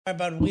How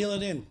about wheel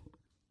it in?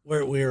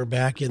 We're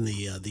back in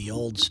the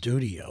old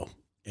studio,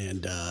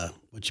 and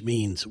which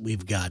means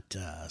we've got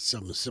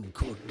some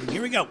cool.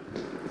 Here we go.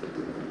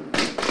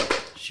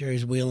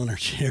 Sherry's wheeling her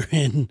chair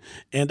in,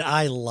 and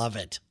I love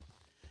it.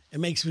 It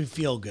makes me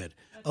feel good.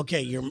 Okay,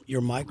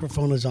 your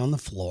microphone is on the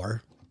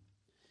floor,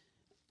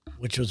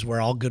 which is where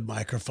all good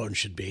microphones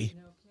should be.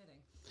 No kidding.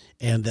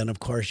 And then,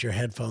 of course, your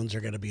headphones are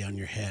going to be on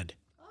your head.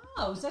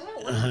 Oh, is that how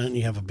it works? And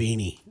you have a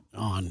beanie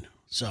on.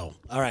 So,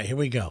 all right, here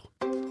we go.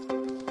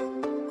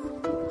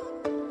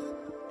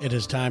 It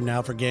is time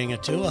now for Gang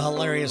of Two, a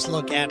hilarious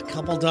look at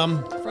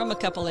coupledom. From a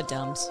couple of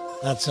dumbs.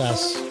 That's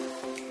us.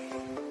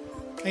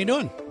 How you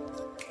doing?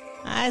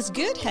 It's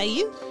good. How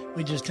you?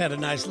 We just had a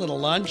nice little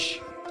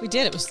lunch. We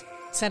did. It was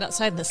sat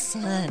outside in the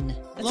sun.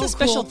 That's A a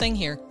special cool. thing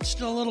here.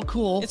 Still a little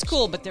cool. It's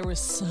cool, but there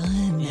was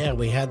sun. Yeah,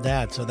 we had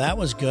that. So that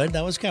was good.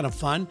 That was kind of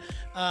fun.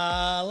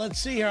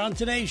 Let's see here. On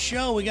today's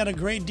show, we got a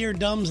great Dear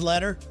Dumbs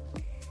letter.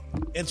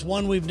 It's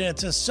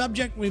a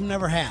subject we've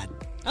never had.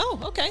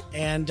 Oh, okay.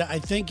 And I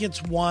think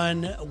it's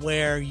one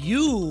where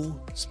you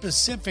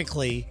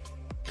specifically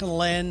can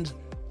lend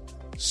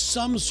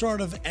some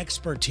sort of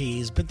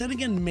expertise, but then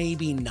again,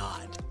 maybe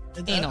not.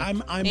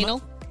 Anal.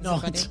 Anal? No,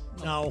 Is that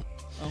no.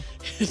 Oh.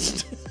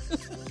 It's-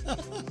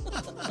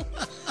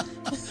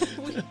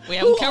 We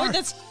haven't covered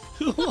that.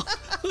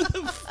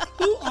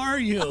 Who are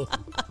you?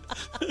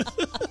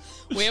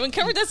 We haven't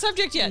covered that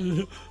subject yet.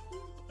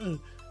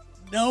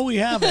 No, we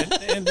haven't,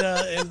 and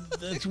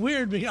it's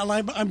weird because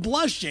I'm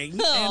blushing,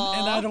 and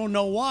I don't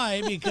know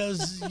why,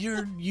 because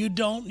you're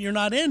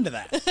not into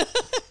that,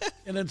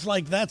 and it's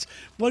like, that's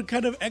what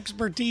kind of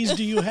expertise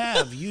do you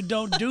have? You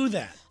don't do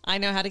that. I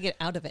know how to get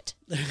out of it.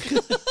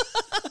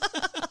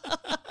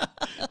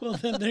 Well,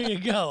 then there you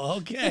go.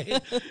 Okay.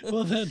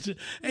 Well,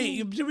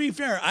 hey, to be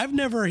fair, I've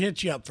never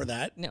hit you up for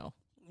that. No.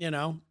 You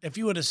know, if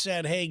you would have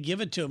said, "Hey, give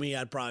it to me,"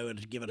 I'd probably would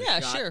have given it a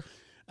shot. Yeah, sure.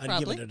 I'd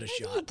Probably. given it a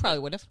You shot. probably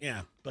would have.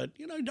 Yeah, but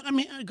I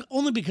mean,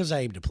 only because I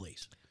aim to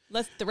please.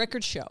 Let the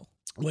record show.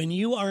 When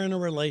you are in a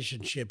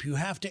relationship, you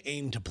have to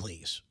aim to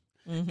please,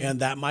 and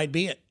that might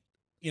be it.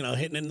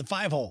 Hitting it in the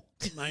 5-hole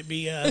might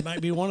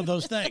be one of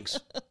those things.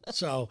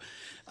 So,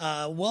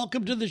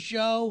 welcome to the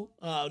show.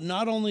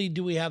 Not only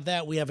do we have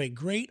that, we have a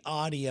great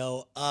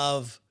audio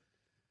of.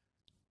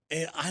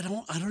 I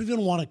don't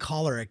even want to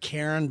call her a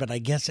Karen, but I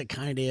guess it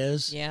kind of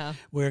is. Yeah.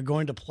 We're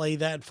going to play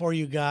that for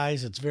you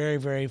guys. It's very,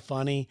 very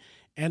funny.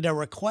 And a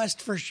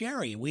request for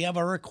Sherry. We have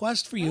a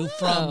request for you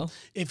from,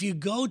 if you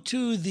go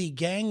to the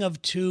Gang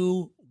of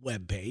Two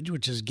webpage,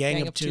 which is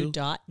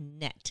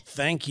gangof2.net.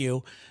 Thank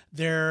you.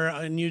 There,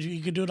 and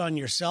you could do it on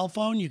your cell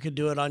phone. You could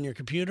do it on your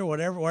computer,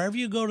 wherever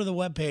you go to the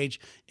webpage.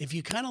 If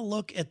you kind of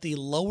look at the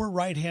lower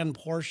right-hand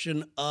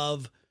portion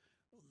of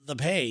the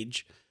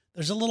page,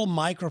 there's a little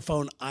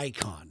microphone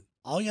icon.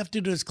 All you have to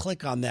do is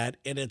click on that,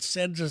 and it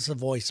sends us a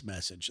voice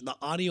message. The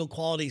audio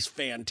quality is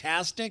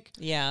fantastic.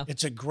 Yeah.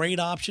 It's a great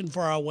option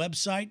for our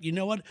website. You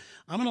know what?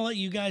 I'm going to let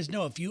you guys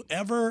know, if you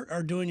ever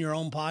are doing your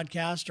own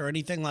podcast or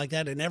anything like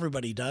that, and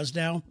everybody does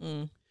now,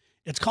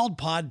 it's called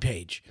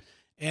Podpage,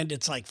 and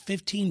it's like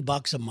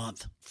 $15 a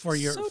month for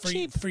your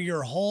for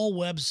your whole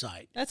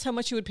website. That's how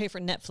much you would pay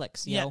for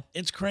Netflix. Yeah,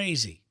 it's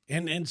crazy.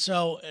 And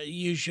so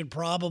you should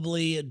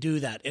probably do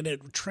that. And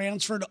it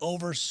transferred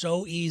over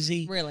so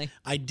easy. Really?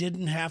 I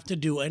didn't have to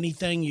do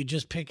anything. You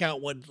just pick out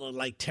what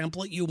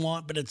template you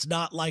want, but it's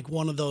not like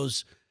one of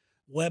those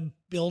web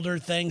builder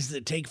things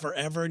that take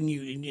forever and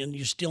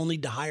you still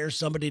need to hire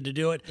somebody to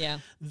do it. Yeah.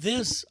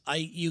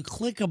 You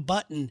click a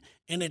button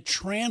and it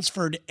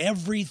transferred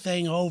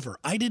everything over.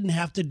 I didn't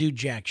have to do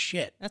jack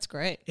shit. That's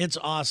great. It's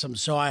awesome.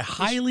 So I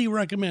highly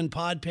recommend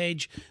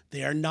Podpage.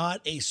 They are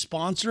not a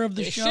sponsor of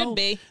the show. They should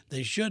be.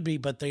 They should be,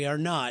 but they are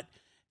not.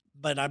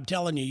 But I'm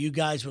telling you, you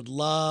guys would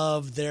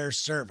love their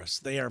service.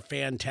 They are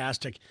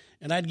fantastic.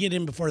 And I'd get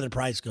in before the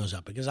price goes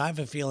up, because I have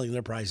a feeling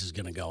their price is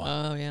going to go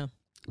up. Oh, yeah.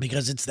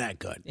 Because it's that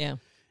good. Yeah.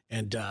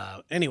 And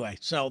anyway,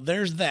 so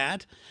there's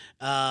that.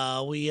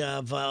 We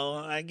have,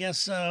 I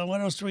guess,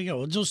 what else do we go?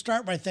 We'll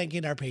start by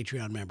thanking our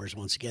Patreon members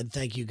once again.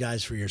 Thank you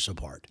guys for your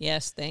support.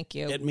 Yes, thank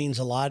you. It means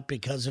a lot.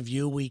 Because of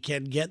you, we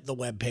can get the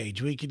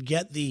webpage. We could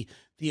get the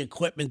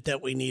equipment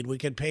that we need. We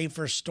could pay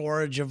for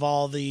storage of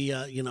all the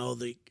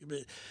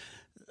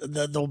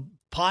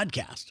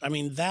podcast. I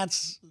mean,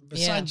 that's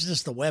besides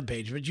just the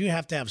webpage, but you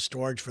have to have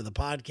storage for the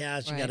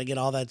podcast. You got to get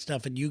all that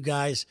stuff, and you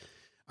guys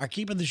are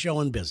keeping the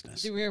show in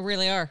business. We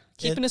really are.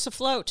 Keeping us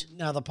afloat.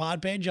 Now, the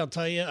pod page, I'll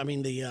tell you, I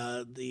mean,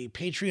 the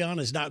Patreon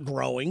is not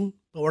growing,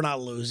 but we're not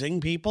losing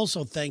people.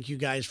 So thank you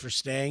guys for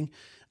staying.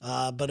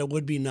 But it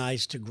would be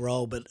nice to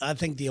grow. But I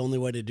think the only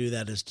way to do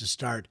that is to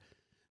start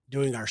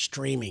doing our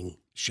streaming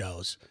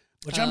shows,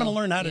 which I'm going to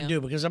learn how to do,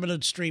 because I'm going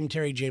to stream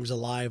Terry James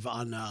Alive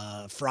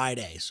on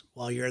Fridays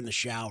while you're in the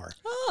shower.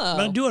 I'm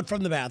going to do it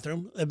from the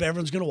bathroom.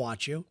 Everyone's going to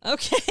watch you.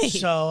 Okay.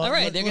 So, all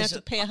right, they're going to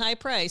have to pay a high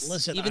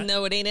price, even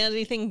though it ain't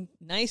anything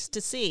nice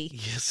to see.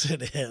 Yes,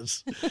 it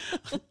is.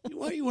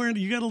 Why are you wearing?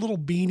 You got a little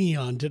beanie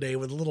on today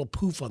with a little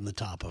poof on the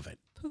top of it.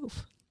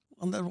 Poof.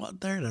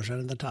 There it is, right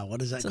in the top.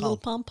 What is that It's called? a little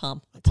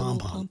pom-pom. A It's a little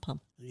pom-pom.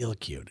 pom-pom. You look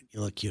cute. You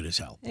look cute as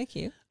hell. Thank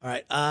you. All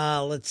right.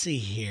 Let's see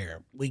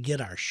here. We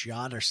get our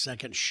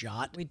second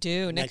shot. We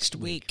do next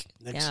week.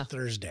 Next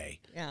Thursday.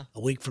 Yeah. A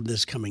week from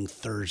this coming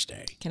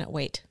Thursday. Cannot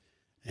wait.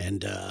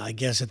 And I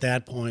guess at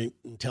that point,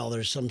 until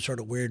there's some sort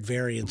of weird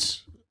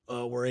variance,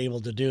 we're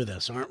able to do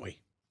this, aren't we?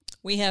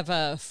 We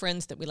have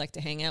friends that we like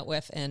to hang out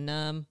with,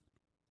 and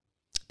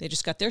they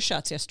just got their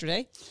shots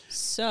yesterday.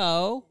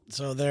 So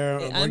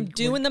I'm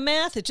doing the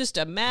math. It's just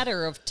a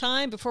matter of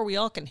time before we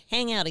all can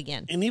hang out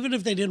again. And even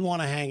if they didn't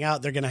want to hang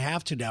out, they're going to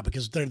have to now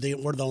because we're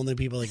the only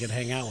people they can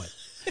hang out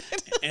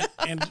with.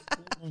 and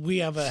we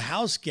have a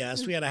house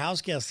guest. We had a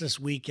house guest this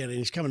weekend, and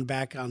he's coming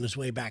back on his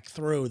way back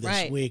through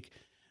this week.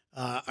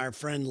 Our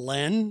friend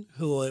Len,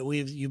 who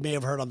you may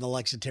have heard on the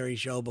Lex and Terry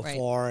show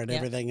before and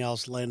everything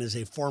else. Len is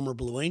a former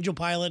Blue Angel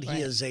pilot.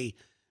 He is a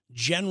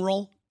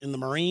general in the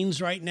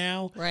Marines right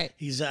now. Right.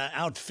 He's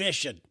out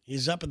fishing.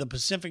 He's up in the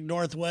Pacific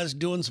Northwest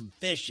doing some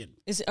fishing.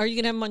 Are you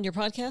going to have him on your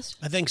podcast?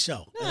 I think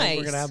so. Nice. I think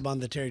we're going to have him on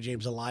the Terry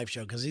James Alive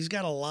show because he's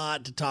got a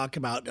lot to talk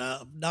about.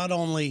 Not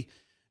only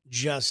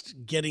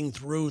just getting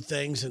through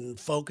things and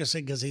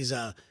focusing, because he's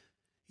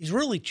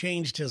really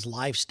changed his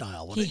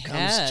lifestyle when it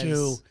comes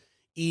to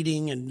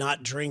eating and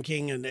not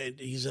drinking, and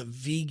he's a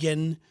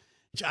vegan.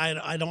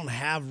 I don't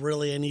have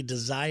really any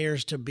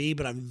desires to be,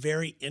 but I'm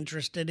very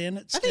interested in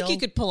it still. I think you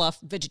could pull off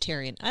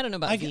vegetarian. I don't know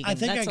about vegan.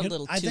 That's a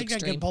little too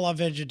extreme. I can pull off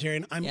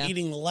vegetarian. I'm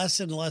eating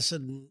less and less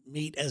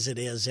meat as it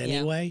is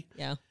anyway.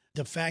 Yeah.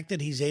 The fact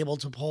that he's able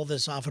to pull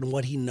this off and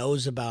what he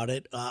knows about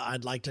it,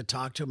 I'd like to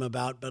talk to him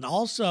about. But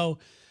also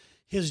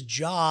his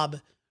job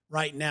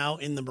right now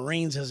in the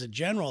Marines as a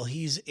general,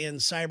 he's in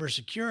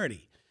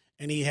cybersecurity.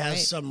 And he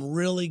has some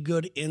really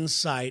good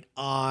insight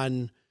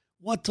on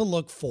what to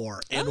look for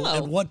and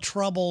what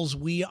troubles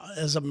we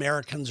as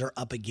Americans are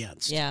up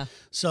against. Yeah.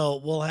 So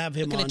we'll have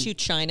him looking at you,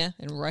 China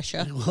and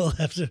Russia. We'll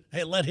have to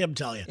let him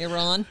tell you.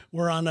 Iran.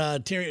 We're on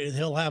Terry.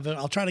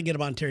 I'll try to get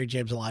him on Terry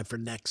James Alive for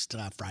next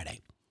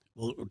Friday.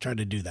 We'll try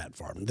to do that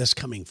for him this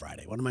coming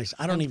Friday. What am I?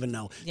 I don't even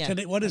know. Yeah.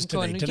 Today, what is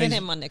today? Get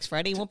him on next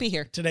Friday. He won't be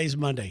here. Today's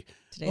Monday.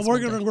 I'm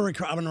going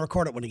to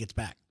record it when he gets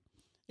back.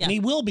 Yeah. And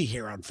he will be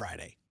here on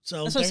Friday.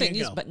 So that's what I'm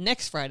saying. But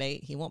next Friday,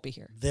 he won't be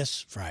here.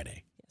 This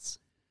Friday. Yes.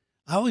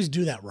 I always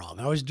do that wrong.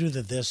 I always do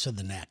the this and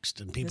the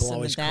next, and people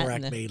always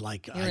correct me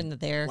like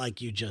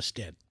like you just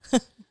did.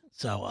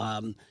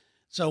 So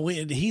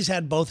he's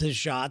had both his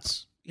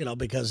shots,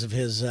 because of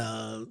his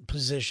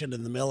position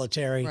in the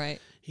military.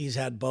 Right. He's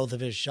had both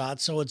of his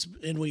shots. So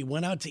and we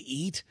went out to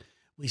eat.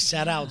 We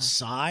sat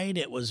outside.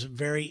 It was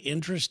very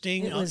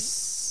interesting.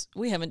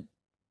 We haven't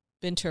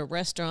been to a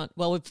restaurant.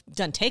 Well, we've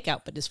done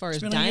takeout, but as far as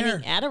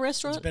dining at a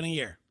restaurant, it's been a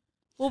year.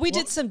 Well, we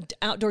did some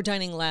outdoor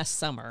dining last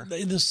summer.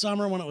 In the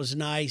summer when it was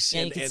nice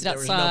and there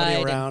was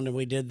nobody around, and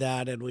we did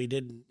that, and we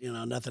did,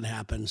 nothing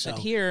happened. So.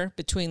 But here,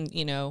 between,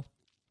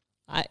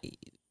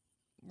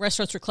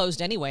 restaurants were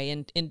closed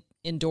anyway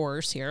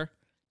indoors here.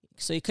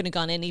 So you couldn't have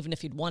gone in even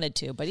if you'd wanted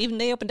to. But even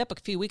they opened up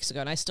a few weeks ago,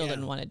 and I still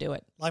didn't want to do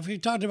it. Like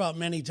we've talked about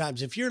many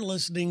times, if you're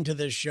listening to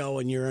this show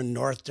and you're in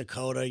North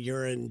Dakota,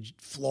 you're in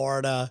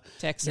Florida,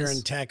 Texas. You're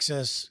in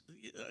Texas,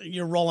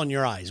 you're rolling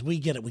your eyes. We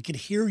get it. We could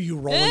hear you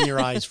rolling your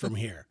eyes from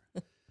here.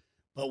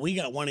 But we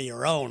got one of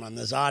your own on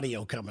this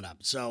audio coming up.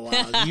 So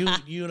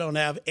you don't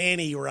have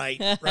any right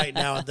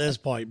now at this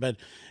point. But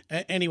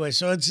anyway,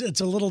 so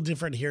it's a little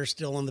different here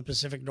still in the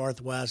Pacific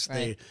Northwest.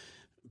 Right.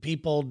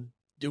 People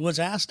do what's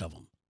asked of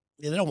them.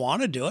 They don't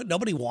want to do it.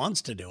 Nobody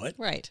wants to do it.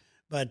 Right.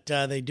 But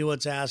they do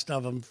what's asked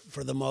of them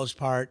for the most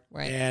part.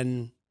 Right.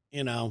 And,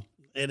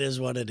 it is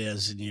what it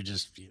is. And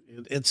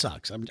it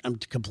sucks. I'm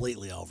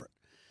completely over it.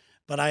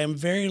 But I am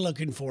very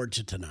looking forward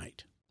to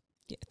tonight.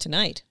 Yeah,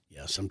 tonight?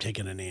 Yes, I'm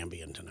taking an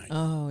Ambien tonight.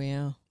 Oh,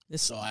 yeah.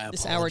 This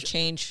hour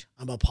change.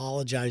 I'm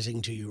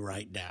apologizing to you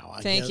right now.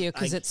 Thank you,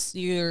 because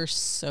you're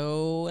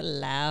so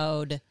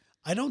loud.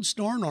 I don't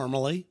snore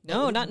normally.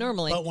 No, not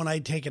normally. But when I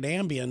take an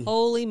Ambien.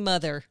 Holy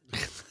mother.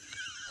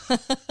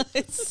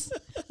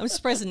 I'm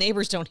surprised the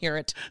neighbors don't hear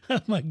it. Oh,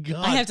 my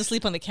God. I have to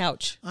sleep on the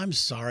couch. I'm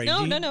sorry.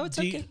 No, it's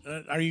okay.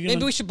 Are you gonna...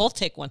 Maybe we should both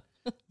take one.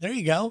 There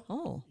you go.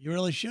 Oh. You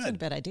really should. That's not a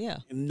bad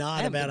idea.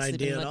 Not a bad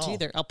idea at all.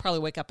 Either. I'll probably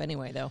wake up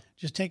anyway, though.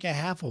 Just take a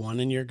half of one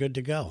and you're good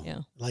to go. Yeah.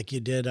 Like you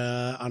did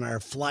on our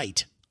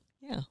flight.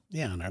 Yeah.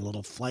 Yeah, on our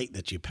little flight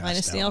that you passed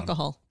minus the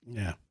alcohol.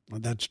 Yeah,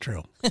 well, that's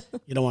true.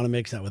 You don't want to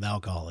mix that with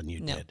alcohol, and you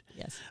did.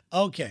 Yes.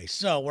 Okay,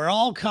 so we're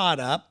all caught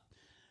up.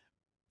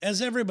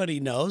 As everybody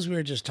knows, we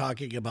were just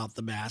talking about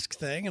the mask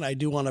thing, and I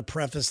do want to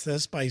preface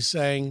this by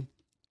saying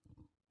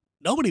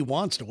nobody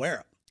wants to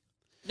wear it.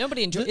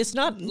 Nobody enjoys. It's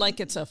not like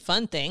it's a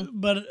fun thing.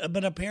 But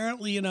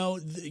apparently,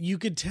 you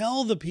could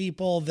tell the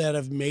people that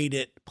have made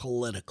it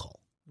political.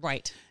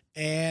 Right.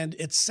 And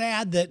it's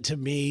sad to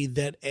me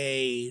that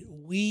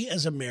we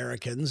as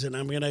Americans, and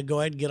I'm going to go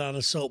ahead and get on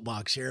a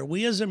soapbox here,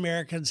 we as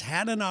Americans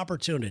had an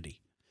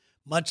opportunity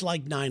much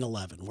like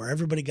 9/11, where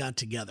everybody got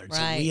together and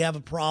said, we have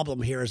a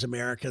problem here as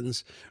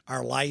Americans.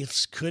 Our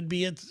lives could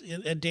be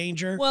at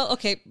danger. Well,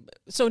 okay.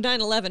 So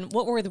 9/11,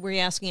 what were we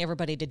asking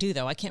everybody to do,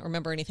 though? I can't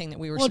remember anything that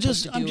we were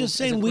supposed to do. I'm just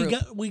saying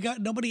we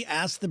got nobody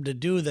asked them to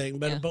do anything,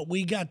 but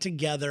we got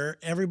together.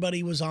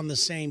 Everybody was on the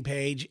same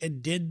page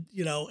and did,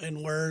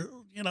 and we're,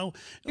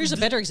 Here's a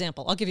better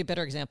example. I'll give you a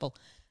better example.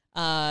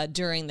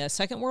 During the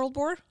Second World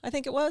War, I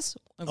think it was,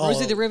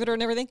 Rosie the Riveter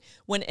and everything,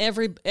 when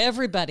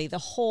everybody, the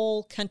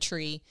whole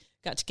country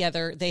got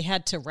together, they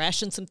had to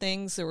ration some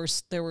things. There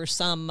were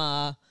some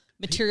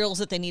materials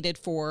that they needed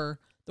for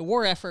the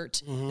war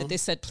effort that they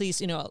said, please,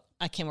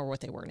 I can't remember what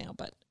they were now,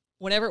 but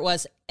whatever it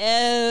was,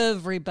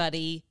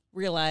 everybody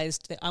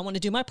realized that I want to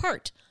do my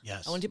part.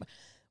 Yes.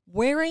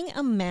 Wearing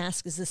a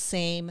mask is the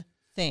same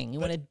thing. You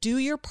want to do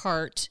your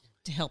part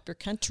to help your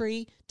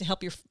country, to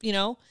help your, Yeah,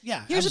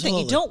 here's absolutely. The thing.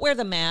 You don't wear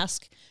the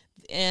mask,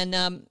 and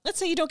let's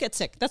say you don't get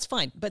sick. That's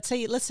fine. But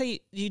let's say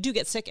you do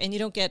get sick and you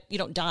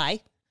don't die.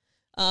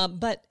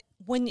 But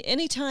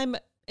anytime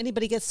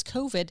anybody gets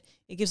COVID,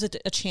 it gives it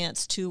a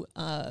chance to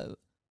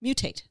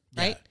mutate,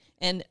 right?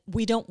 Yeah. And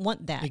we don't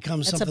want that.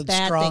 Becomes That's something a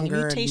bad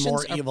stronger thing. and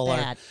more evil.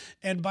 Bad.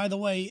 And by the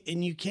way,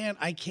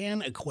 I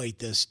can equate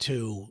this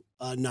to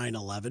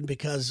 9/11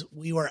 because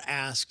we were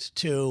asked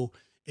to,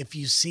 if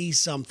you see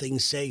something,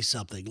 say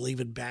something,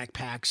 leaving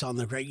backpacks on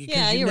the ground,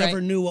 because you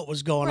never knew what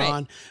was going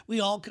on.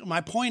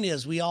 My point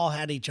is, we all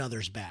had each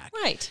other's back.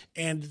 Right.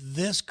 And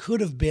this could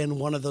have been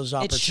one of those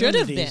opportunities. It should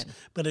have been.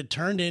 But it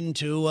turned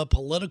into a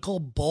political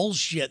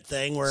bullshit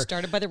thing where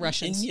started by the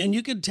Russians. And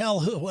you could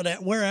tell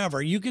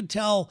wherever. You could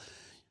tell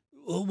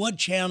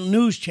what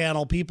news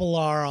channel people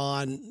are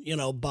on,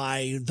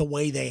 by the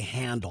way they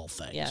handle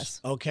things.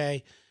 Yes.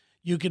 Okay.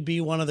 You could be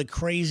one of the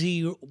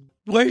crazy,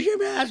 where's your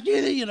mask?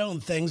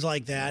 And things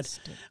like that.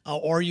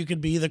 Or you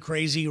could be the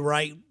crazy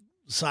right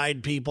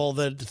side people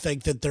that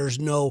think that there's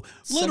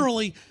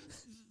literally,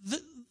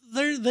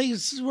 they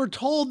were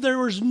told there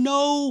was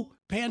no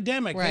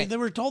pandemic. Right. They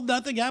were told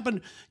nothing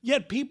happened,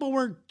 yet people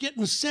were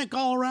getting sick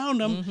all around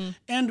them. Mm-hmm.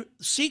 And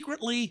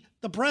secretly,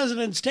 the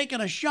president's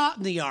taking a shot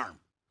in the arm.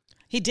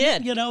 He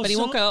did, but he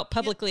won't go out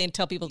publicly and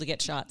tell people to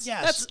get shots.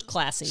 Yes. That's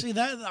classy. See,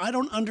 I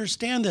don't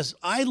understand this.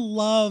 I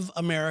love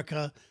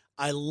America.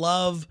 I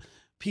love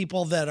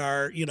people that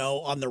are,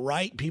 on the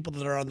right, people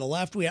that are on the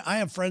left. I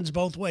have friends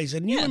both ways.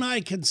 And you and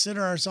I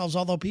consider ourselves,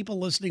 although people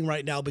listening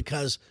right now,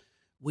 because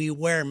we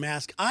wear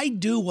masks, I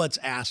do what's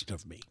asked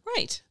of me.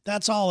 Right.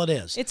 That's all it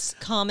is. It's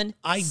common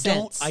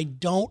sense. I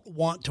don't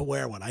want to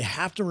wear one. I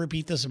have to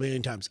repeat this a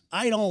million times.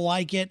 I don't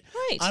like it.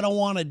 Right. I don't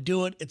want to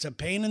do it. It's a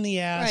pain in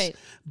the ass. Right.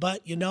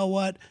 But you know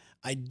what?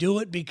 I do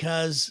it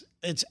because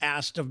it's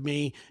asked of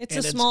me. It's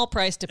a small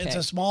price to pay. It's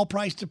a small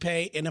price to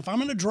pay. And if I'm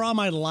going to draw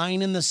my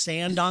line in the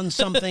sand on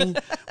something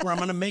where I'm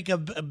going to make a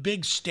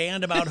big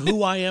stand about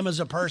who I am as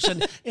a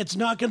person, it's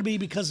not going to be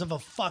because of a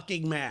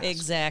fucking mask.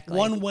 Exactly.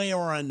 One way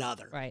or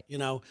another. Right.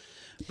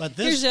 But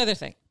here's the other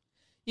thing.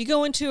 You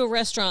go into a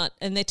restaurant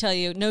and they tell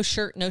you no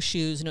shirt, no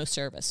shoes, no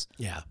service.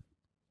 Yeah.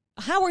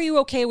 How are you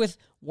okay with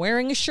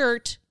wearing a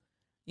shirt?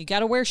 You got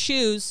to wear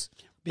shoes,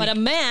 but a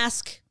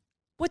mask.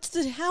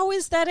 How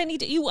is that any?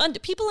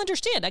 People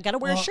understand. I got to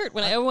wear a shirt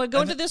when I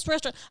go into this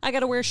restaurant. I got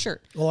to wear a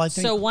shirt. Well, I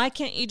think so. Why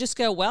can't you just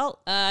go? Well,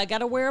 I got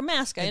to wear a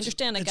mask. I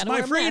understand. I got to wear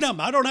a mask. It's my freedom.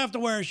 I don't have to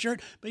wear a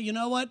shirt. But you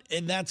know what?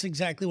 And that's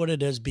exactly what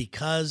it is,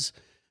 because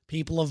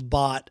people have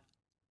bought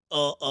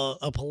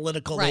a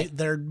political. Right.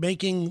 They're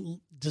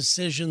making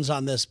decisions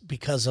on this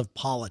because of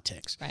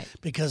politics. Right.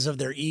 Because of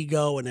their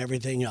ego and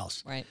everything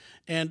else. Right.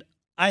 And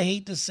I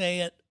hate to say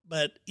it,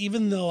 but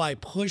even though I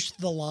pushed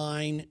the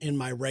line in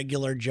my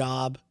regular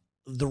job,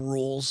 the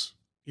rules,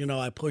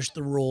 I push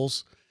the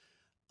rules.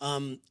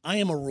 I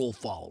am a rule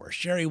follower.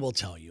 Sherry will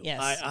tell you.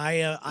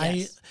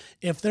 Yes.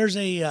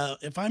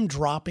 If I'm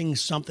dropping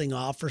something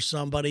off for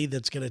somebody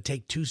that's going to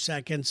take 2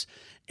 seconds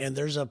and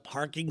there's a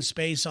parking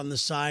space on the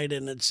side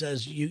and it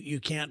says you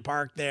can't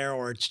park there,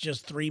 or it's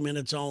just 3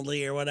 minutes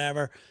only or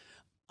whatever,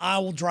 I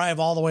will drive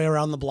all the way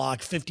around the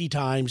block 50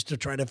 times to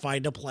try to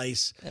find a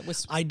place.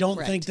 I don't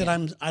think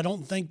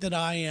that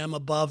I am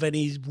above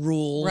any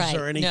rules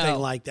or anything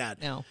like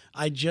that. No.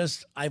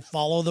 I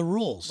follow the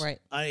rules. Right.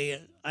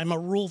 I'm a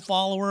rule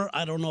follower.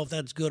 I don't know if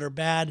that's good or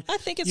bad. I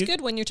think it's good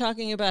when you're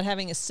talking about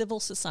having a civil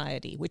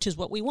society, which is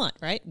what we want,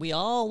 right? We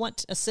all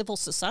want a civil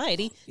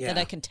society that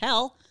I can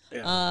tell.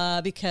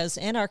 Yeah. Because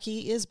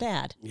anarchy is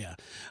bad. Yeah.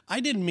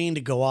 I didn't mean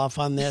to go off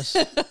on this.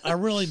 I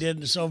really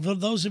didn't. So for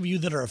those of you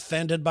that are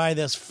offended by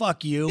this,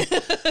 fuck you.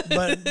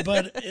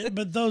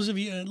 But those of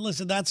you,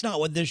 listen, that's not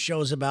what this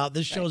show's about.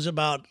 This show's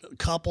about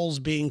couples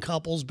being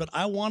couples. But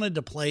I wanted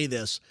to play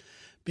this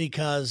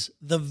because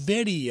the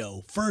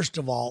video, first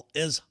of all,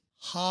 is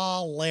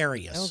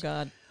hilarious. Oh,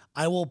 God.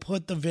 I will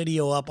put the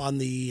video up on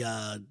the...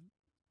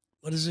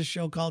 what is this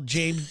show called?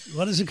 James,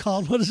 what is it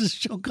called? What is this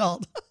show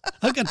called?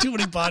 I've got too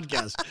many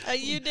podcasts.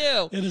 You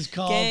do. It is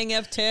called Gang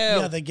of Two.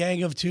 Yeah, the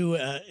Gang of Two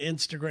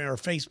Instagram or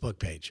Facebook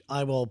page.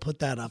 I will put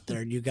that up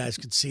there and you guys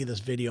can see this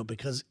video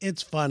because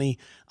it's funny.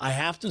 I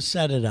have to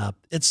set it up.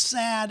 It's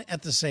sad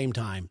at the same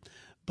time,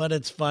 but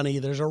it's funny.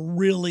 There's a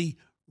really,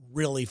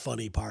 really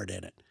funny part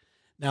in it.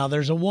 Now,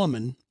 there's a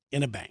woman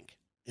in a bank,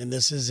 and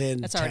this is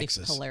in Texas.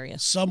 That's already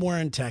hilarious. Somewhere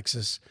in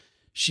Texas.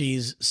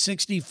 She's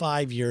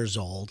 65 years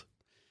old.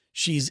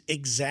 She's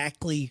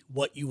exactly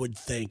what you would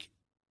think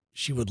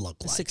she would look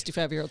like. A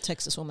 65-year-old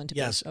Texas woman to be.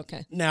 Yes.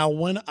 Okay. Now,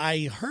 when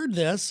I heard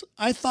this,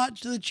 I thought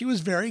that she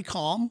was very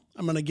calm.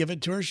 I'm going to give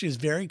it to her. She was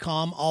very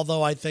calm,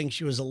 although I think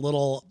she was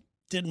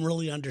didn't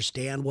really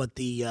understand what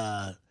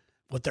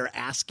what they're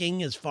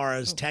asking as far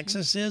as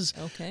Texas is.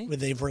 Okay. Where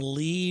they've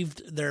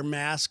relieved their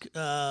mask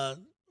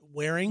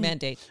wearing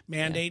mandate.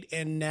 Yeah.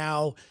 And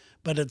now,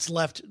 but it's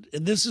left.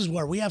 This is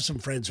where we have some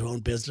friends who own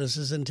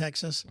businesses in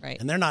Texas, right?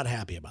 And they're not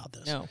happy about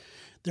this. No,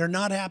 they're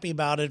not happy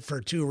about it for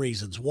two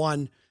reasons.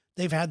 One,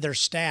 they've had their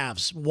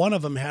staffs. One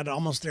of them had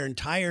almost their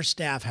entire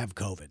staff have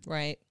COVID,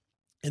 right?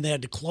 And they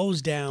had to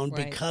close down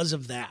because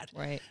of that.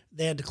 Right.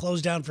 They had to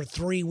close down for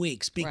 3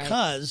 weeks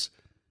because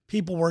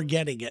people were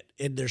getting it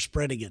and they're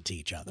spreading it to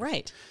each other.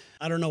 Right.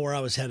 I don't know where I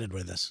was headed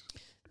with this.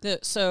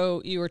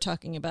 So you were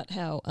talking about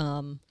how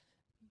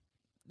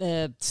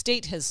the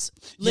state has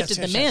lifted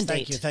the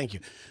mandate. Thank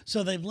you.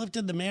 So they've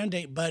lifted the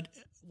mandate, but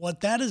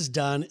what that has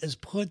done is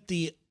put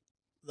the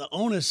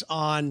onus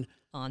on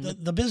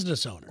the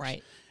business owners.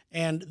 Right.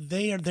 And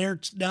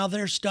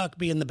they're stuck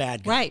being the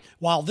bad guy. Right.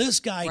 While this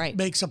guy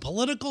makes a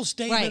political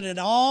statement and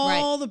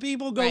all the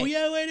people go,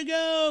 yeah, way to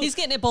go. He's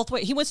getting it both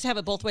ways. He wants to have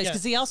it both ways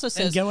because he also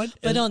says,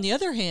 but on the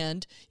other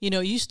hand,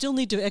 you still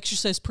need to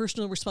exercise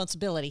personal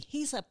responsibility.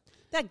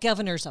 That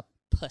governor's a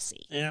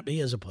pussy. Yeah,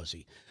 he is a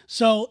pussy.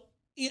 So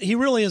he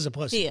really is a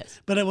pussy. He is.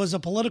 But it was a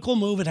political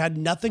move. It had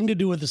nothing to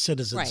do with the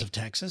citizens of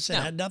Texas. It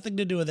had nothing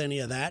to do with any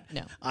of that.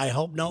 No. I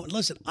hope no.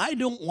 Listen, I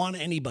don't want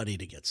anybody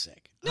to get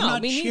sick.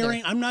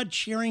 Neither. I'm not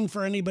cheering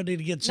for anybody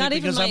to get sick not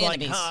because even my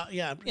I'm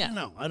enemies.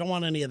 No, I don't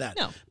want any of that.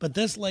 No. But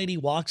this lady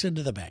walks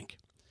into the bank.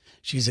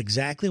 She's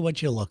exactly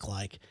what you look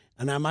like.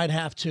 And I might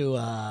have to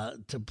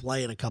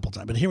play it a couple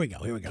times. But here we go.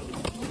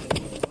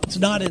 It's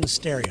not in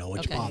stereo,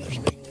 which bothers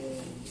me.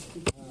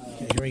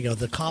 Okay, here we go.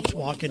 The cop's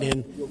walking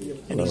in,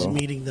 and he's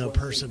meeting the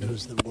person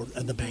who's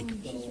the bank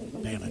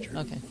manager.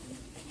 Okay.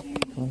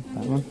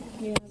 That one?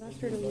 Yeah, I've asked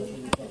her to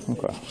leave.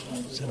 Okay.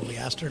 So we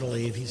asked her to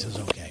leave. He says,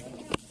 okay.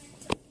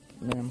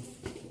 Ma'am,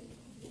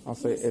 I'll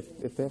say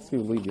if they ask you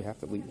to leave, you have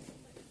to leave.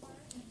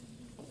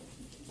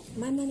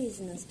 My money's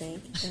in this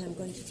bank, and I'm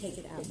going to take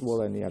it out. Well,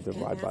 then you have to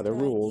abide by the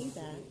rules,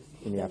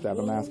 and you have to have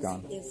a mask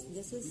on.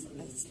 This is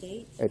a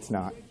state. It's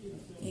not.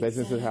 Exactly.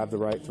 Businesses have the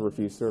right to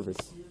refuse service,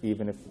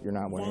 even if you're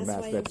not wearing a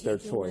mask. That's their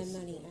choice. My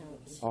money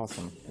out.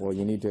 Awesome. Well,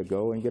 you need to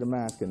go and get a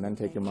mask and then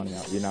take your money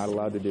out. You're not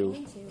allowed to do.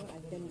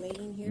 I've been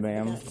waiting here.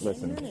 Ma'am,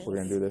 listen, we're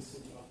going to do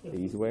this the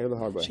easy way or the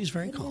hard way. She's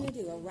very calm. What are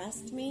you going to do,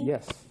 arrest me?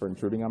 Yes, for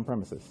intruding on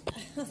premises.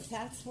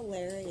 That's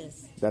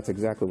hilarious. That's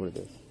exactly what it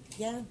is.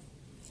 Yeah,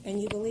 and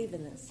you believe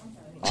in this?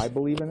 I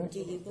believe in it.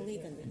 Do you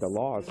believe in this? The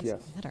laws,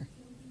 yes.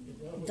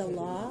 The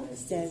law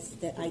says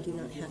that I do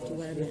not have to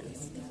wear a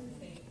mask.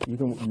 You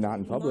can not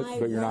in public,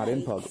 but you're not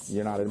in public.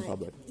 You're not in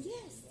public. Yes.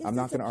 I'm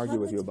not going to argue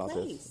with you about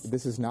this.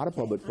 This is not a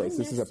public place.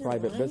 This is a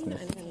private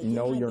business.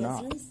 No, you're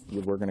not.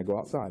 We're going to go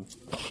outside.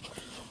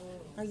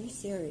 Are you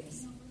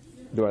serious?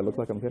 Do I look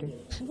like I'm kidding?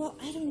 Well,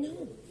 I don't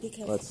know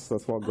because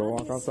let's walk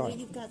outside.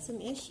 You've got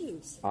some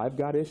issues. I've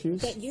got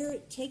issues. That you're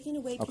taking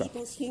away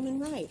people's human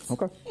rights.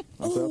 Okay.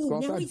 Let's go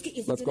outside.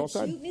 Let's go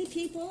outside. Shoot me,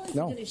 people? Is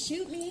no. Going to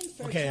shoot me?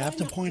 Okay, I have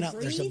to point out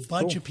there's a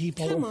bunch of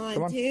people. Come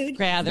on, dude.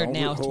 Gathered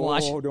now to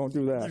watch. Oh, don't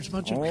do that. There's a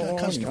bunch of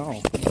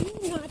customers.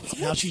 No.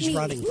 Now she's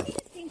running from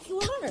it.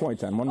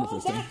 2010. One was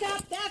this thing.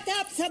 Back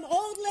up. Some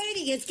old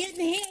lady is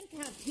getting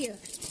handcuffed here.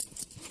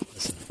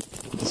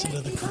 Listen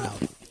to the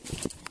crowd.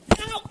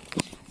 Ow!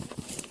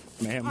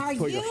 Ma'am,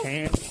 put your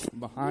hands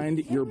behind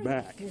your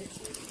back.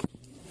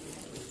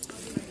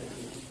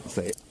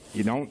 Say,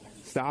 you don't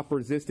stop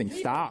resisting.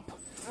 Stop.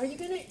 Is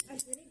anybody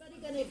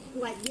gonna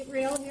get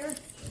real here?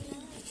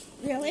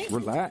 Really?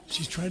 Relax.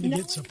 She's trying to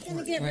get support.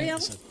 Gonna get real?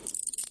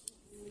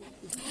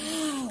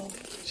 Wow.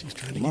 She's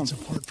trying to get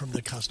support from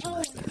the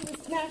customers there. You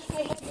smash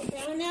my head to the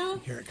ground now?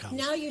 Here it comes.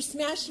 Now you're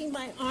smashing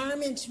my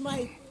arm into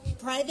my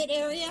private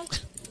area?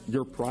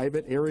 Your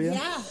private area?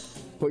 Yeah.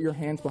 Put your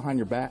hands behind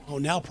your back. Oh,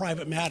 now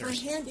private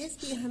matters. My hand is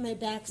behind my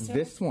back, sir.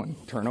 This one.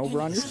 Turn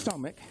over on your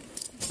stomach.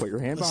 Put your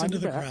hand behind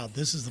your back. Listen to the crowd.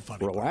 This is the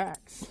funny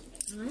Relax.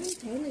 I'm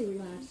totally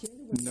relaxed.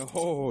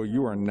 No,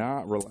 you are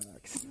not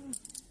relaxed.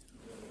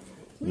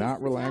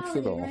 Not relaxed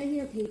at all. Right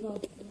here,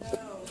 people.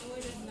 No,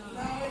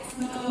 it's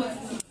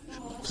not.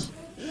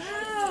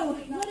 No,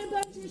 what a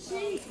bunch of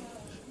sheep.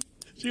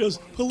 She goes,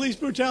 police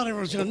brutality.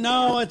 She goes,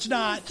 no, it's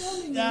not.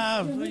 He's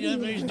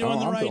doing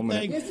the right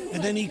thing.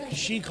 And then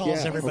she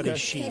calls everybody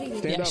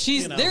sheep. They're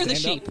the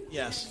sheep.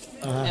 Yes.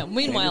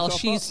 Meanwhile,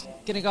 she's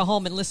going to go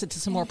home and listen to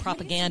some more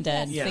propaganda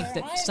and think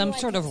that some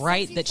sort of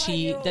right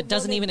that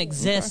doesn't even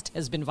exist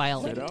has been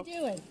violated.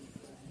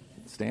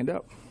 Stand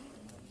up.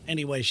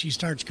 Anyway, she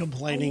starts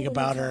complaining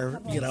about her,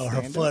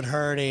 her foot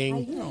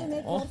hurting.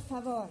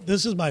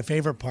 This is my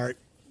favorite part.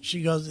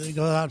 She goes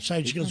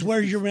outside. She goes,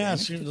 where's your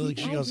mask? She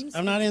goes,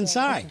 I'm not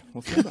inside.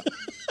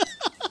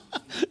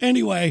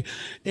 Anyway,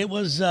 it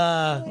was,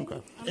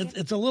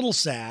 it's a little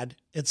sad.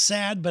 It's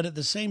sad, but at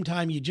the same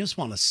time, you just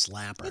want to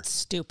slap her. It's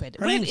stupid.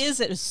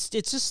 It's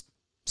just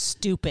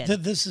stupid.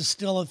 This is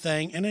still a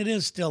thing, and it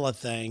is still a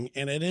thing,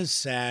 and it is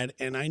sad.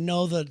 And I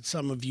know that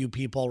some of you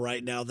people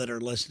right now that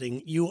are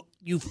listening,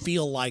 you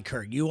feel like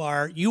her. You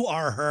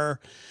are her.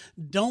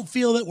 Don't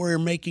feel that we're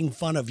making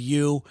fun of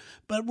you,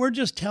 but we're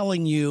just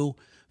telling you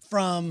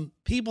from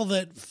people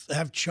that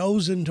have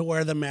chosen to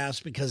wear the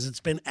mask because it's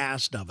been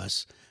asked of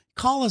us.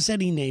 Call us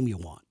any name you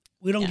want.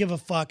 We don't give a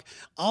fuck.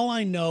 All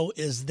I know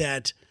is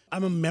that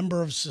I'm a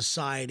member of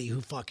society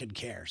who fucking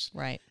cares.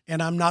 Right.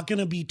 And I'm not going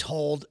to be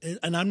told,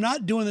 and I'm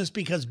not doing this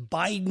because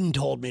Biden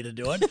told me to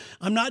do it.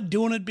 I'm not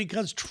doing it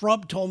because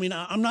Trump told me.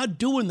 I'm not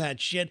doing that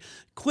shit.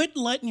 Quit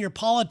letting your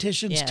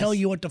politicians tell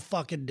you what to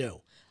fucking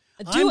do.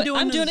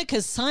 I'm doing it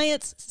because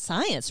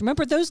science.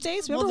 Remember those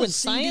days? Remember when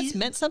science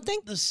meant something?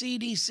 The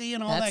CDC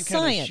and all that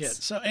kind of shit.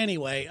 So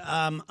anyway,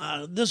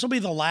 this will be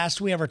the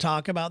last we ever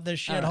talk about this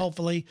shit,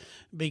 hopefully,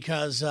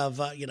 because of,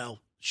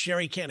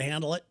 Sherry can't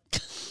handle it.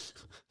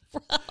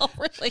 Oh,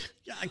 really?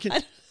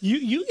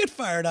 You get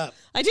fired up.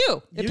 I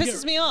do. It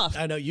pisses me off.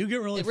 I know you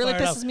get really. It really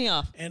fired pisses me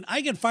off. And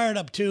I get fired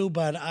up too.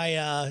 But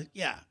I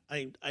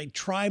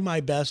try my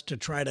best to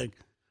try to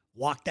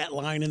walk that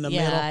line in the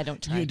middle. Yeah, I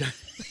don't try.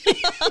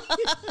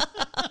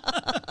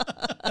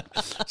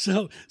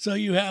 So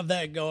you have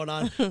that going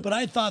on. But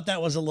I thought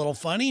that was a little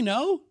funny.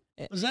 No,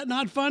 was that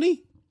not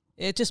funny?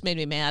 It just made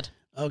me mad.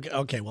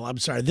 Okay. Well, I'm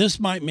sorry.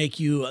 This might make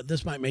you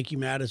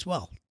mad as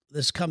well.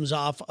 This comes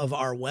off of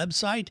our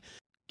website.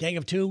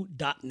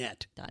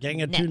 Gangof2.net.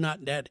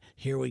 Gangof2.net.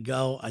 Here we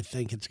go. I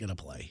think it's going to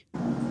play.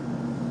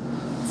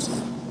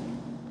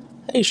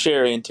 Hey,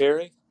 Sherry and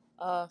Terry.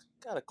 Got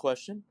a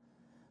question.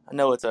 I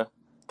know it's a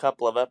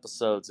couple of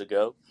episodes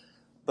ago,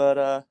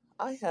 but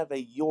I have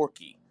a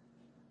Yorkie.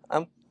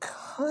 I'm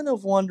kind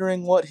of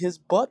wondering what his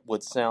butt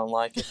would sound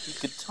like if he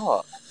could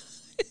talk.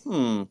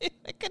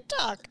 It could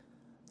talk.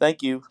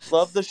 Thank you.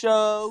 Love the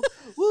show.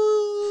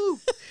 Woo!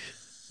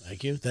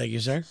 Thank you,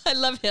 sir. I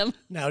love him.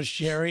 Now,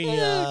 Sherry,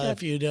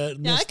 if you'd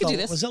I could do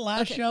this. Was it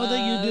last show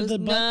that you did the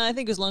butt? No, I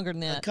think it was longer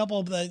than that. A couple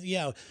of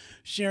the,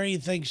 Sherry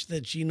thinks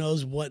that she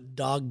knows what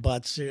dog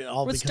butts are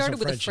all because of Frenchie. It started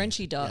with a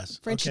Frenchie dog. Yes.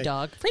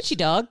 Frenchie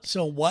dog.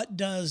 So what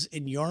does,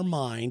 in your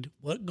mind,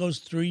 what goes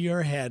through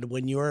your head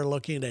when you're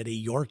looking at a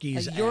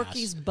Yorkie's ass? A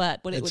Yorkie's butt,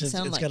 what it would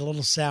sound like. It's got a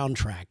little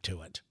soundtrack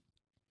to it.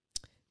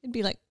 It'd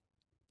be like,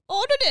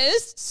 oh, it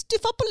is,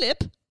 stiff upper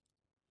lip.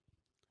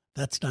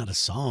 That's not a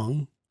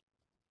song.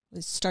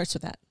 It starts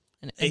with that,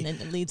 and then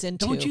it leads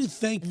into. Don't you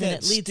think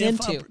that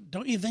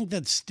don't you think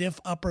that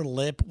stiff upper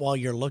lip while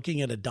you're looking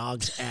at a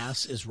dog's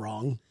ass is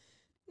wrong?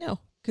 No,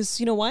 because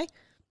you know why?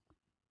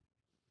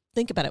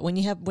 Think about it.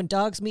 When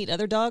dogs meet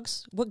other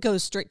dogs, what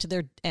goes straight to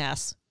their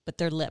ass but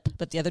their lip,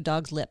 but the other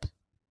dog's lip?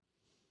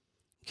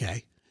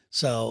 Okay,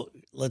 so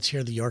let's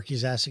hear the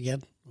Yorkie's ass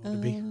again. What would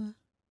it be?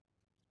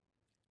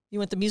 You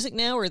want the music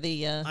now or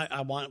the?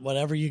 I want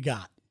whatever you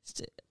got.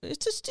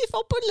 It's a stiff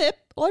upper lip.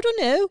 I don't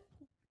know.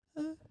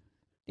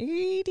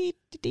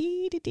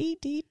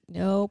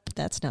 Nope,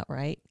 that's not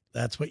right.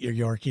 That's what your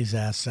Yorkie's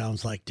ass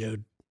sounds like,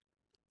 dude.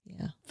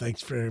 Yeah.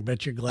 Thanks for. I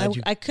bet you're glad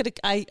you. I could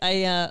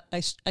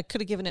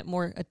have given it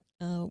more,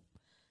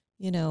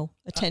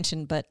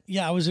 attention, but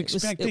yeah, I was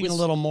expecting a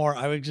little more.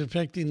 I was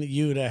expecting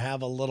you to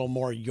have a little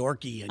more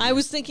Yorkie. I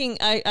was thinking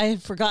I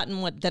had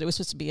forgotten that it was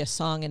supposed to be a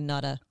song and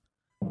not a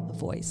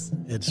voice.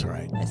 It's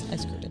right. I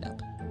screwed it up.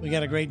 We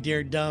got a great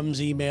Dear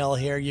Dumbs email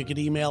here. You can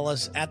email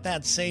us at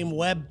that same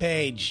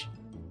webpage.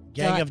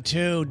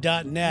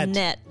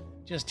 Gangof2.net.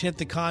 Just hit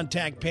the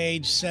contact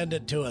page, send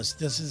it to us.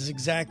 This is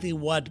exactly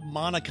what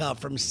Monica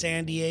from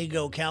San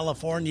Diego,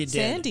 California did.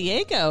 San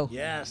Diego?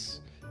 Yes.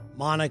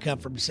 Monica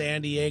from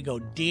San Diego.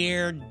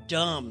 Dear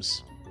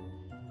Dumbs,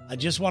 I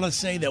just want to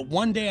say that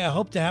one day I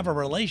hope to have a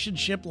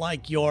relationship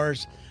like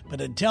yours, but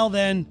until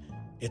then,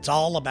 it's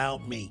all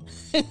about me.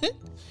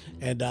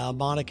 And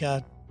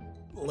Monica,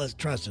 let's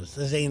trust us.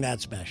 This ain't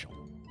that special.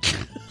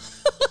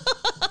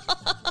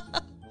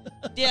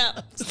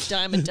 Yeah,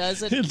 Diamond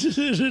does it. It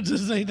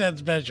just ain't that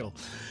special.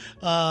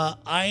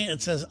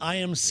 It says, I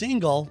am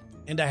single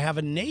and I have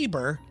a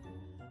neighbor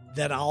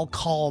that I'll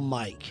call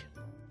Mike.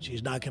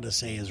 She's not going to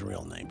say his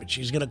real name, but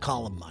she's going to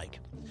call him Mike.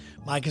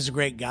 Mike is a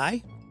great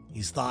guy.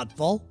 He's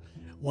thoughtful.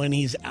 When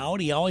he's out,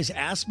 he always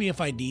asks me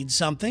if I need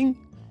something.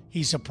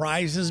 He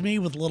surprises me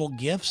with little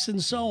gifts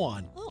and so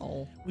on.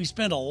 Oh. We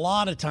spend a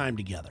lot of time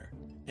together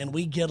and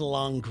we get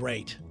along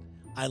great.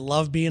 I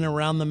love being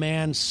around the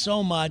man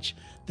so much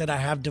that I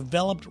have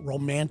developed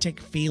romantic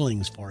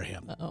feelings for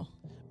him. Uh-oh.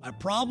 My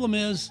problem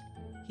is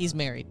he's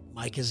married.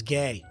 Mike is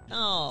gay.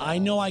 Oh. I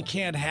know I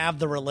can't have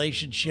the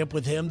relationship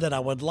with him that I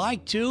would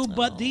like to,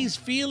 but these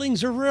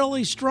feelings are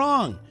really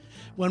strong.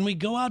 When we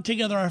go out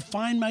together, I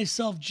find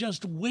myself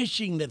just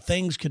wishing that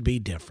things could be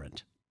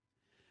different.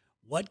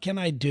 What can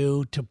I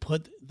do to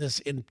put this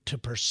into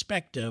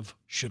perspective?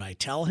 Should I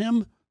tell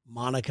him?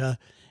 Monica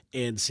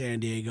in San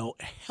Diego.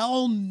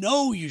 Hell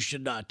no, you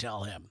should not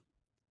tell him.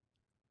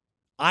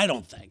 I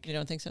don't think. You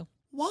don't think so?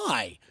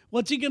 Why?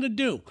 What's he going to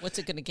do? What's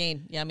it going to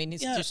gain? Yeah, I mean,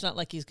 it's just not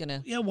like he's going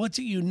to. Yeah, what's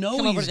it? You know,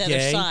 come he's over to the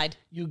gay. other side.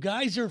 You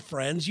guys are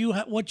friends.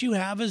 What you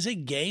have is a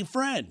gay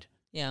friend.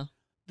 Yeah.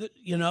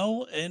 You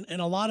know, and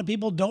a lot of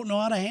people don't know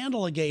how to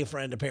handle a gay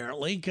friend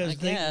apparently because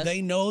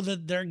they know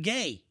that they're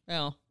gay.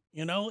 Oh.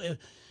 You know,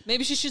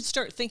 maybe she should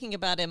start thinking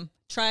about him,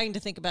 trying to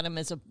think about him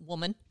as a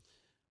woman.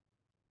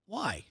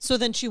 Why? So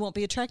then she won't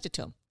be attracted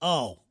to him.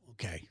 Oh,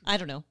 okay. I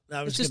don't know.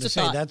 I was going to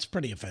say that's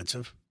pretty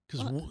offensive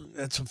because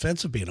that's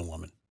offensive being a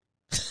woman.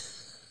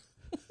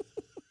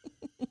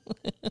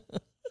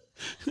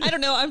 I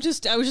don't know. I was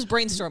just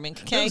brainstorming.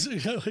 Okay,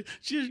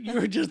 you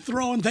were just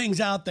throwing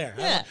things out there.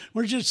 Yeah,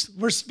 we're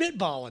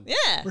spitballing.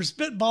 Yeah, we're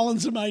spitballing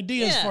some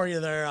ideas for you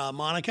there,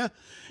 Monica.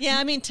 Yeah,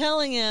 I mean,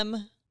 telling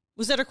him.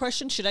 Was that her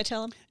question? Should I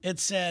tell him? It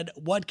said,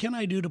 "What can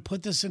I do to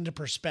put this into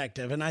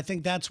perspective?" And I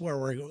think that's where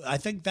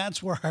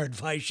our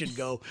advice should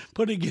go,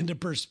 putting into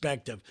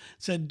perspective.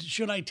 Said,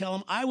 "Should I tell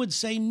him?" I would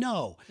say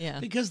no. Yeah.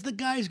 Because the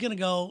guy's going to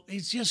go,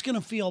 he's just going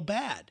to feel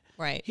bad.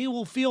 Right. He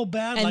will feel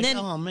bad, and like, then,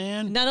 oh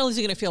man. Not only is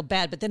he going to feel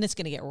bad, but then it's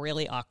going to get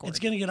really awkward. It's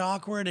going to get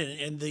awkward,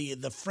 and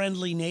the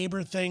friendly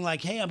neighbor thing,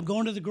 like, hey, I'm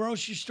going to the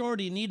grocery store.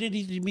 Do you need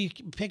anything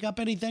to pick up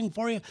anything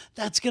for you?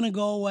 That's going to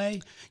go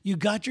away. You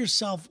got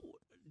yourself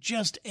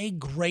just a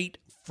great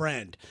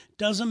friend.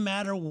 Doesn't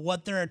matter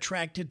what they're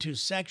attracted to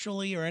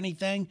sexually or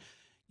anything.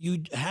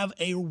 You have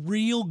a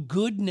real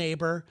good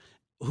neighbor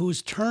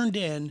who's turned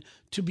in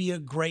to be a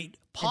great,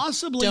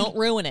 possibly. Don't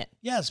ruin it.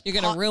 Yes. You're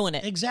going to ruin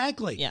it.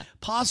 Exactly. Yeah.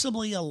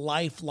 Possibly a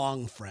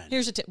lifelong friend.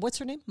 Here's a tip. What's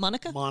her name?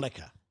 Monica?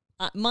 Monica.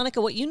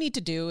 Monica, what you need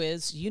to do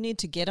is you need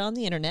to get on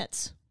the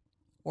internets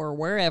or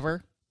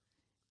wherever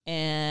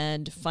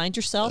and find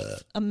yourself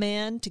a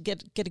man to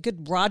get a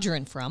good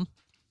Rogerin from.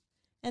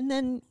 And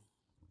then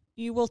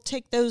you will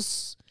take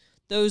those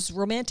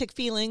romantic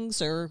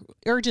feelings or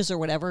urges or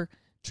whatever,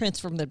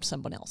 transform them to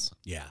someone else.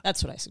 Yeah.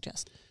 That's what I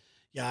suggest.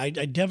 Yeah, I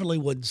definitely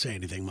wouldn't say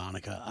anything,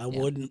 Monica. I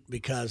wouldn't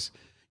because,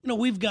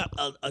 we've got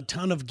a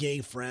ton of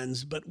gay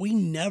friends, but we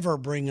never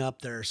bring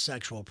up their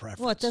sexual preference.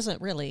 Well, it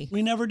doesn't really.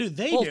 We never do.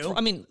 They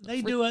do.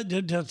 They do it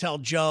to tell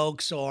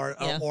jokes or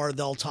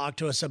they'll talk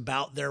to us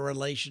about their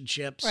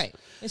relationships. Right.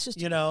 It's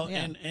just,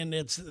 and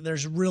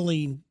there's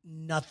really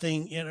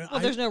nothing.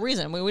 Well, there's no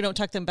reason. I mean, we don't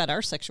talk to them about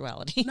our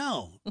sexuality.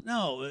 No.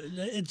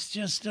 It's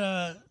just,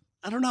 I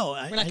don't know.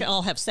 We're not going to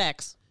all have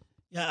sex.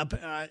 Yeah.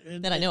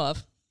 That I know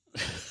of.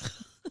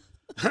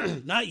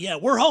 Not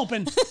yet. We're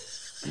hoping.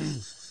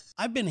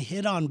 I've been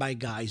hit on by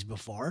guys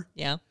before.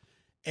 Yeah.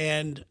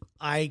 And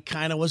I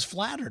kind of was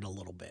flattered a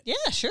little bit.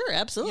 Yeah, sure.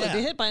 Absolutely. Yeah.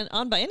 Be hit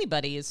on by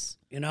anybody is.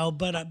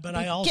 But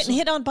I also. Getting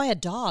hit on by a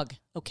dog.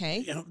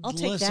 Okay. I'll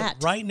take that.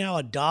 Right now,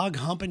 a dog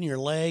humping your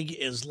leg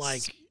is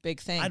like. Big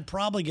thing. I'd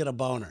probably get a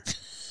boner.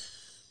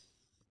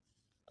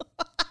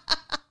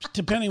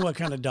 Depending what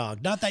kind of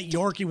dog. Not that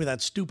Yorkie with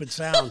that stupid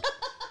sound.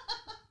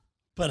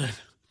 but a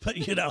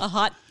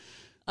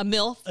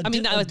MILF? A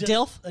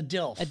DILF? A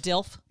DILF. A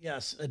DILF?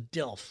 Yes, a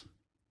DILF.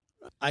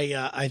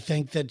 I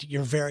think that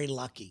you're very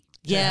lucky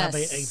to have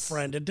a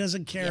friend. It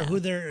doesn't care who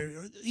they're,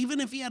 even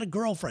if you had a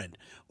girlfriend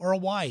or a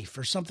wife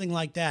or something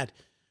like that.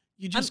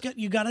 You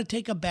got to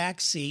take a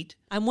back seat.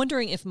 I'm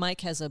wondering if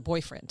Mike has a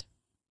boyfriend.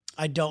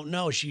 I don't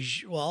know.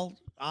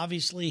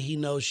 Obviously he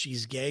knows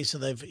she's gay, so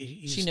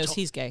she knows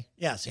he's gay.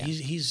 Yes, yeah.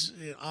 He's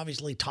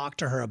obviously talked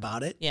to her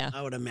about it. Yeah,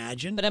 I would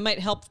imagine. But it might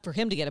help for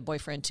him to get a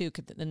boyfriend too,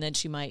 and then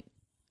she might.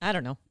 I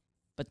don't know,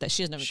 but that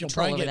she doesn't have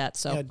control over that.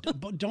 So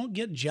don't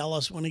get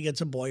jealous when he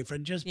gets a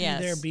boyfriend. Just be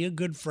there, be a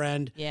good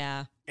friend.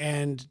 Yeah,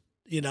 and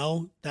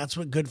that's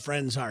what good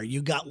friends are.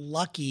 You got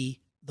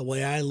lucky, the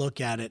way I look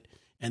at it,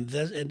 and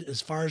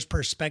as far as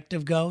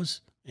perspective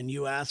goes, and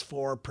you ask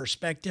for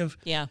perspective.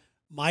 Yeah,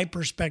 my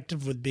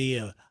perspective would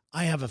be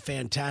I have a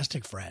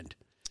fantastic friend.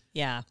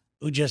 Yeah.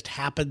 Who just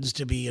happens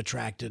to be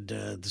attracted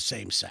to the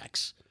same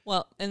sex.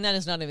 Well, and that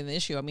is not even the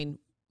issue. I mean,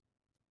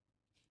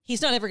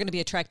 he's not ever going to be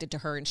attracted to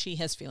her, and she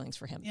has feelings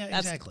for him. Yeah,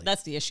 exactly.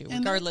 That's the issue,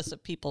 regardless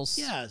of people's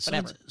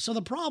whatever. So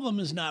the problem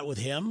is not with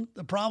him.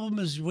 The problem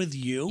is with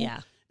you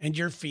and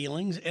your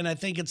feelings. And I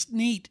think it's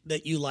neat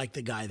that you like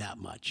the guy that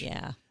much.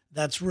 Yeah.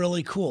 That's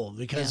really cool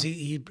because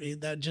he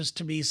that just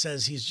to me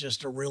says he's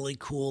just a really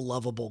cool,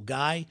 lovable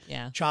guy.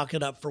 Yeah. Chalk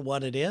it up for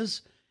what it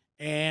is.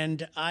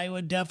 And I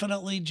would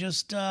definitely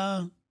just,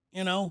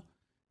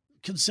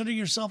 consider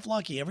yourself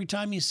lucky. Every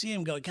time you see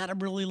him, go, God, I'm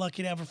really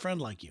lucky to have a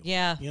friend like you.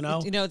 Yeah.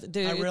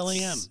 I really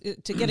am.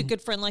 To get a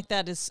good friend like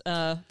that is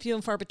few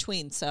and far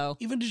between. So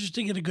even just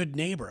to get a good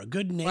neighbor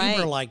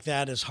like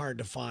that is hard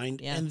to find.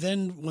 Yeah. And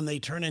then when they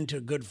turn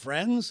into good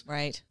friends,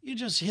 you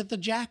just hit the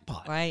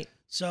jackpot. Right.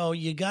 So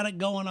you got it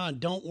going on.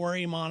 Don't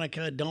worry,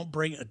 Monica. Don't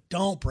bring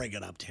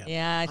it up to him.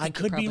 Yeah, I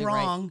could be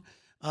wrong.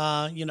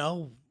 Right.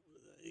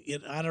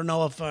 I don't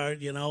know if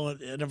any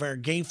of our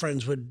gay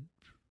friends would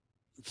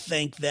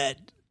think that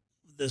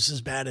this is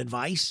bad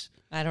advice.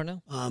 I don't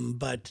know.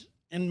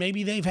 And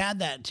maybe they've had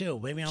that too.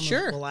 Maybe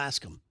we'll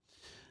ask them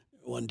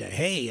one day.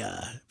 Hey,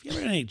 have you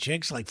ever had any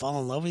chicks like fall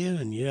in love with you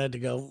and you had to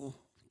go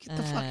Get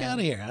the fuck out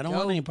of here. I don't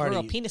want any part of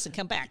you. Grow a penis and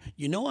come back.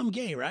 You know I'm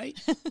gay, right?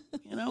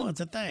 You know,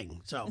 it's a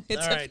thing. So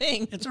it's a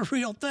thing. It's a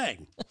real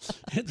thing.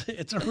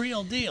 It's a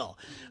real deal.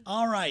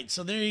 All right.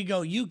 So there you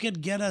go. You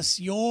could get us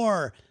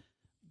your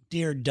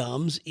Dear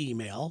Dumbs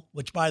email,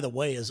 which, by the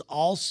way, is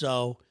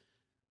also,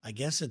 I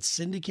guess it's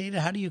syndicated.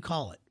 How do you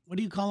call it? What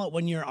do you call it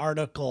when your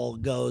article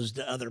goes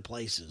to other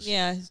places?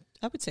 Yeah,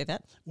 I would say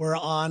that. We're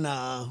on,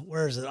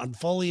 where is it? On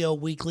Folio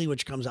Weekly,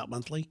 which comes out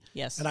monthly.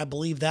 Yes. And I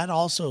believe that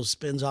also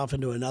spins off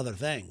into another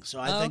thing.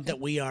 So I think that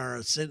we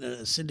are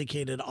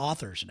syndicated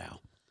authors now.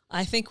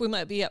 I think we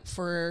might be up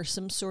for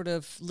some sort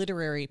of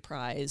literary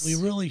prize. We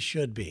really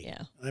should be.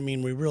 Yeah. I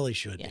mean, we really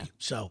should be.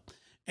 So,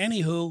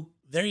 anywho,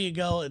 there you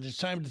go. It's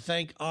time to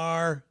thank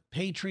our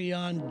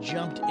Patreon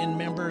jumped in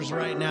members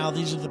right now.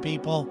 These are the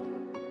people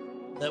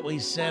that we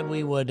said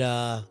we would,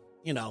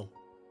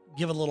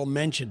 give a little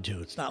mention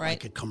to. It's not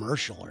like a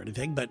commercial or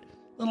anything, but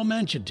a little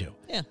mention to.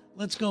 Yeah.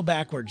 Let's go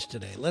backwards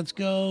today. Let's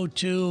go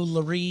to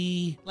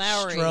Lowry.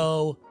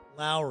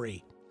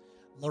 Lowry.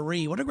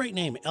 What a great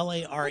name.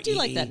 Laree. I do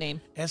like that name.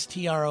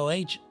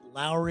 Stroh.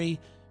 Lowry.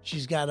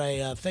 She's got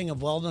a thing of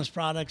wellness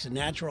products and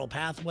natural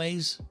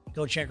pathways.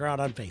 Go check her out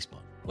on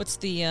Facebook. What's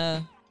the,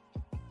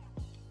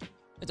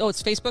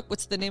 it's Facebook?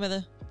 What's the name of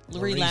the?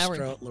 Lowry.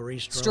 Lowry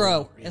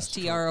Stroh. Yes,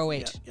 Stroh.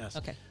 Yeah, yes.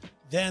 Okay.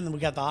 Then we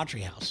got the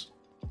Autry House.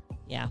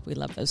 Yeah, we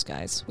love those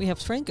guys. We have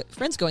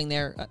friends going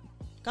there.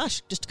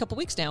 Just a couple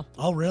weeks now.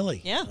 Oh, really?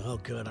 Yeah. Oh,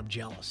 good. I'm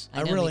jealous.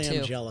 I know, really me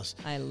too. am jealous.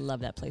 I love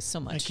that place so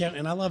much.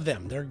 And I love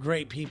them. They're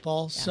great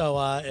people. Yeah. So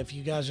if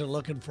you guys are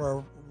looking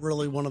for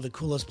really one of the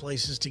coolest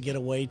places to get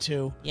away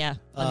to. Yeah,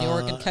 on the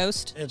Oregon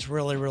coast. It's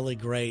really, really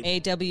great.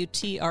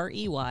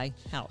 AWTREY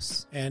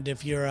house. And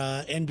if you're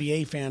an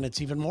NBA fan,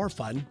 it's even more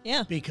fun.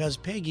 Yeah. Because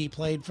Peggy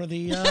played for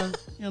the,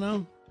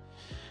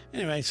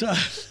 Anyway, so...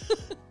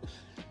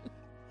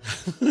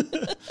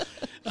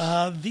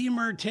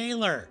 The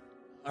Taylor,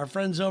 our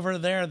friends over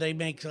there, they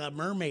make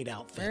mermaid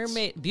outfits.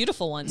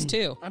 Beautiful ones,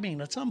 too. I mean,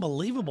 it's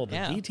unbelievable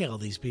the detail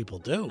these people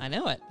do. I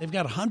know it. They've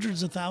got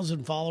hundreds of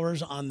thousands of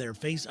followers on their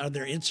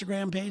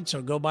Instagram page,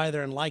 so go by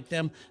there and like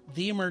them,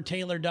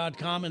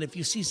 themertaylor.com. And if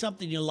you see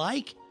something you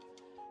like,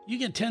 you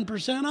get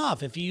 10%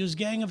 off if you use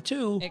Gang of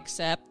Two.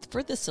 Except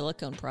for the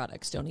silicone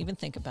products. Don't even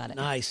think about it.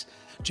 Nice.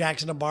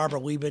 Jackson and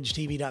Barbara,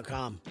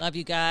 WeBingeTV.com. Love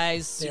you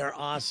guys. They're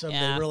awesome.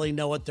 Yeah. They really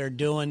know what they're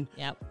doing.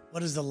 Yep.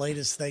 What is the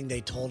latest thing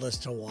they told us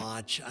to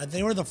watch?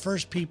 They were the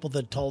first people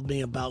that told me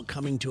about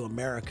Coming to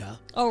America.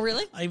 Oh,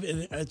 really?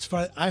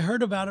 I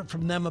heard about it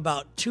from them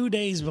about 2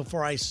 days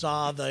before I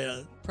saw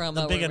the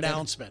big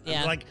announcement.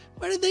 Yeah. I'm like,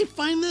 where did they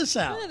find this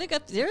out? Yeah,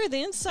 they're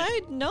the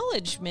inside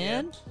knowledge,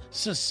 man. Yeah.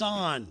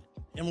 Sasan.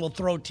 And we'll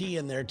throw T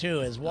in there,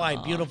 too, his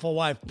wife, beautiful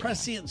wife.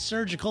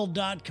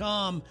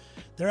 PrescientSurgical.com.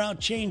 They're out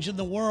changing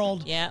the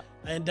world. Yeah.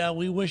 And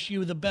we wish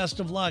you the best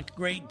of luck.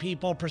 Great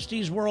people.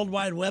 Prestige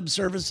Worldwide Web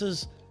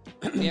Services.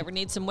 If you ever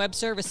need some web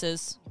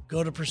services,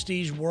 go to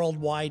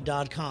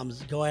prestigeworldwide.com.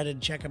 Go ahead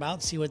and check them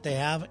out, see what they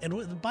have.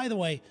 And by the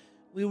way,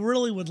 we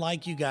really would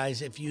like you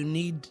guys, if you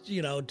need,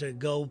 to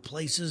go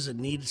places and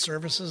need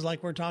services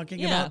like we're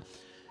talking about,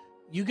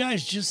 you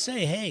guys just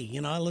say, hey,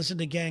 I listen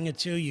to Gang of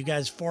Two. You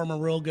guys form a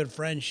real good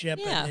friendship,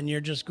 and you're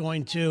just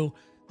going to,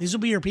 these will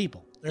be your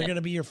people. They're going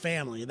to be your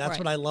family. That's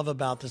what I love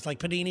about this, like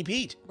Panini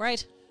Pete.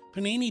 Right.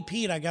 Panini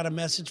Pete, I got a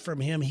message from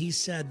him. He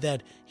said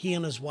that he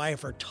and his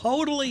wife are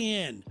totally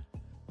in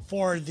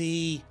for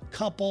the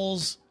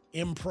couples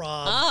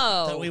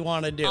improv that we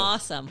want to do.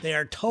 Awesome. They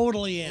are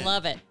totally in.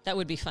 Love it. That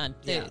would be fun.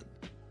 Yeah.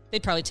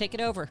 They'd probably take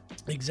it over.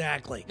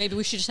 Exactly. Maybe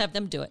we should just have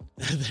them do it.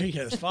 There you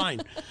go. It's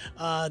fine.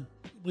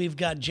 We've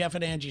got Jeff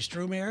and Angie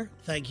Strumer.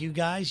 Thank you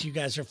guys. You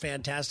guys are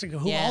fantastic.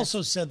 Who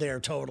also said they are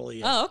totally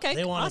in. Oh, okay.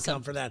 They want to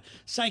come for that.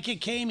 Psychic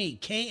Kami,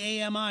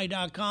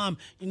 KAMI.com.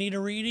 You need a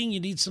reading.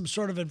 You need some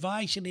sort of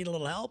advice. You need a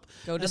little help.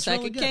 Go to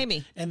Psychic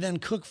Kami. And then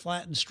Cook,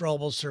 Flat, and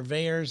Strobel,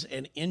 surveyors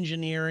and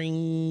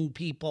engineering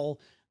people.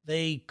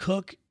 They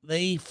cook,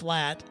 they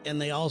flat,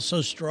 and they also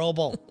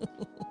Strobel.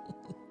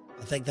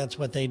 I think that's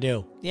what they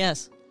do.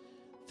 Yes.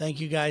 Thank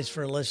you guys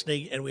for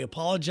listening, and we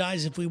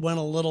apologize if we went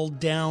a little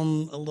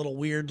down a little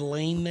weird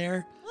lane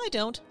there. I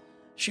don't.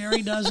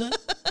 Sherry doesn't.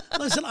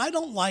 Listen, I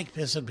don't like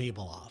pissing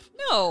people off.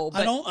 No,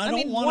 but I don't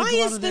want to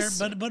go out of there.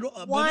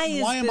 But why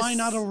am I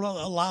not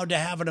allowed to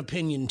have an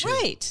opinion too?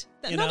 Right.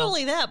 Not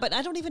only that, but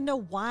I don't even know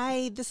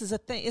why this is a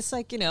thing. It's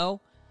like, you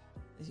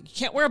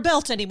can't wear a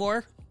belt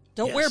anymore.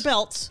 Don't wear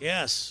belts.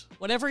 Yes.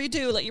 Whatever you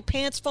do, let your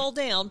pants fall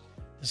down.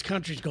 This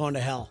country's going to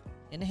hell.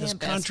 This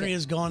country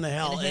is going to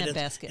hell.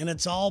 And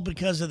it's all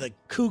because of the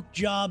kook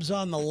jobs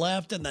on the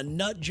left and the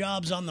nut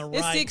jobs on the right.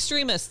 It's the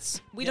extremists.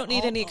 We don't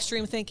need any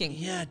extreme thinking.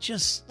 Yeah,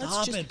 just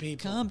stop it,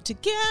 people. Come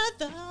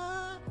together.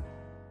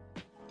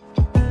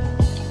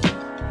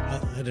 I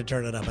had to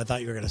turn it up. I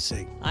thought you were going to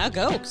sing. I'll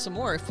go some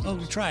more.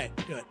 Oh, try it.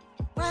 Do it.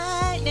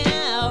 Right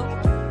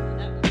now.